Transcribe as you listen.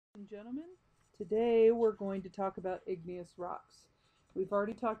gentlemen. Today we're going to talk about igneous rocks. We've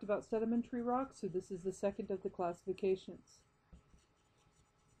already talked about sedimentary rocks, so this is the second of the classifications.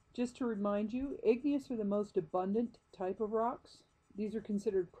 Just to remind you, igneous are the most abundant type of rocks. These are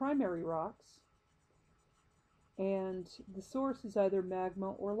considered primary rocks, and the source is either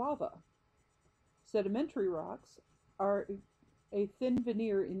magma or lava. Sedimentary rocks are a thin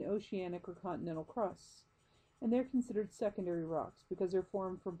veneer in oceanic or continental crusts, and they're considered secondary rocks because they're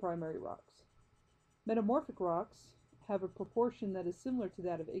formed from primary rocks. Metamorphic rocks have a proportion that is similar to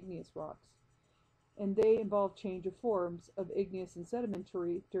that of igneous rocks, and they involve change of forms of igneous and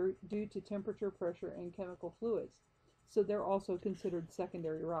sedimentary due to temperature, pressure, and chemical fluids, so they're also considered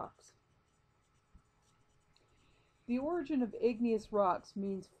secondary rocks. The origin of igneous rocks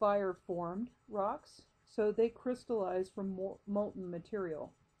means fire-formed rocks, so they crystallize from molten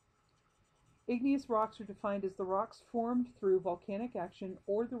material. Igneous rocks are defined as the rocks formed through volcanic action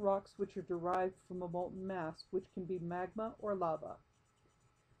or the rocks which are derived from a molten mass, which can be magma or lava.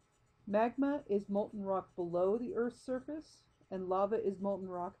 Magma is molten rock below the Earth's surface, and lava is molten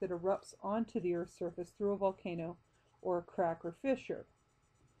rock that erupts onto the Earth's surface through a volcano or a crack or fissure.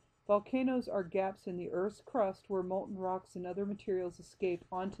 Volcanoes are gaps in the Earth's crust where molten rocks and other materials escape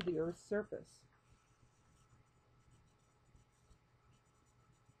onto the Earth's surface.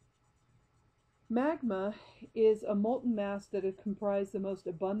 Magma is a molten mass that comprises the most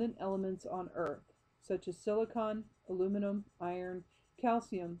abundant elements on Earth, such as silicon, aluminum, iron,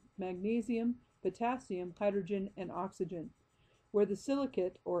 calcium, magnesium, potassium, hydrogen, and oxygen, where the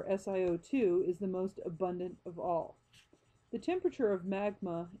silicate, or SiO2, is the most abundant of all. The temperature of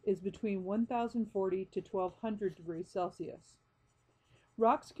magma is between 1040 to 1200 degrees Celsius.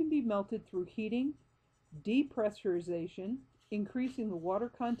 Rocks can be melted through heating, depressurization, increasing the water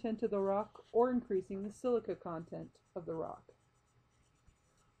content of the rock, or increasing the silica content of the rock.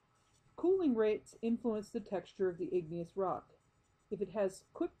 Cooling rates influence the texture of the igneous rock. If it has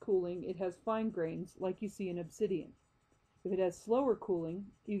quick cooling, it has fine grains like you see in obsidian. If it has slower cooling,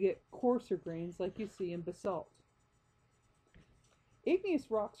 you get coarser grains like you see in basalt. Igneous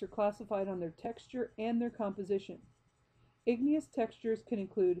rocks are classified on their texture and their composition. Igneous textures can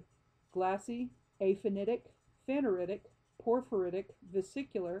include glassy, aphanitic, phaneritic, porphyritic,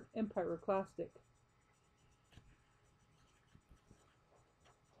 vesicular, and pyroclastic.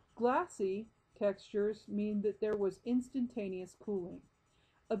 Glassy textures mean that there was instantaneous cooling.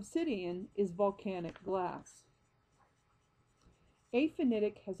 Obsidian is volcanic glass.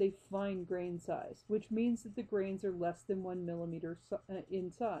 Aphanitic has a fine grain size, which means that the grains are less than 1 millimeter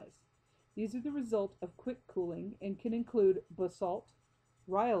in size. These are the result of quick cooling and can include basalt,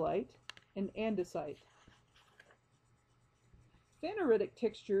 rhyolite, and andesite. Phaneritic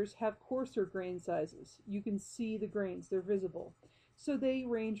textures have coarser grain sizes. You can see the grains, they're visible. So they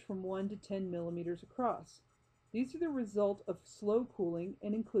range from 1 to 10 millimeters across. These are the result of slow cooling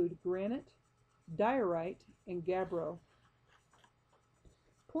and include granite, diorite, and gabbro.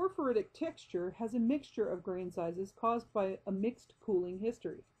 Porphyritic texture has a mixture of grain sizes caused by a mixed cooling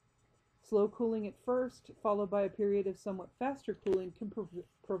history. Slow cooling at first, followed by a period of somewhat faster cooling, can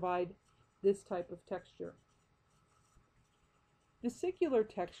provide this type of texture. Vesicular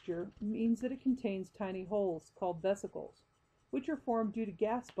texture means that it contains tiny holes called vesicles, which are formed due to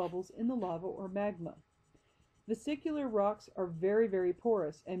gas bubbles in the lava or magma. Vesicular rocks are very, very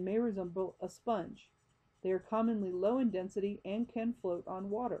porous and may resemble a sponge. They are commonly low in density and can float on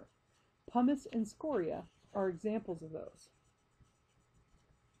water. Pumice and scoria are examples of those.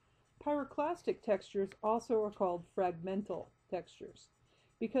 Pyroclastic textures also are called fragmental textures,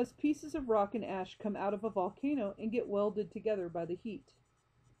 because pieces of rock and ash come out of a volcano and get welded together by the heat.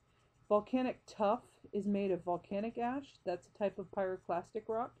 Volcanic tuff is made of volcanic ash, that's a type of pyroclastic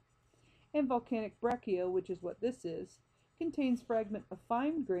rock, and volcanic breccia, which is what this is, contains fragments of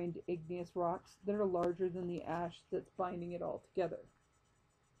fine-grained igneous rocks that are larger than the ash that's binding it all together.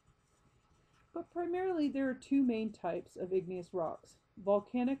 But primarily there are two main types of igneous rocks: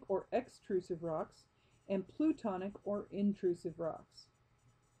 volcanic or extrusive rocks and plutonic or intrusive rocks.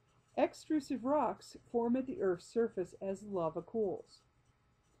 Extrusive rocks form at the Earth's surface as lava cools.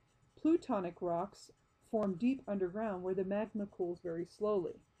 Plutonic rocks form deep underground where the magma cools very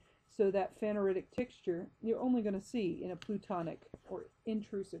slowly, so that phaneritic texture you're only going to see in a plutonic or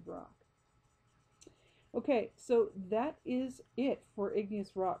intrusive rock. Okay, so that is it for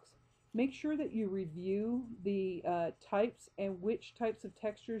igneous rocks. Make sure that you review the types and which types of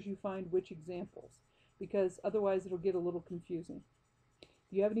textures you find which examples, because otherwise it'll get a little confusing.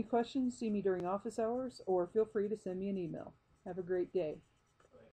 If you have any questions, see me during office hours or feel free to send me an email. Have a great day.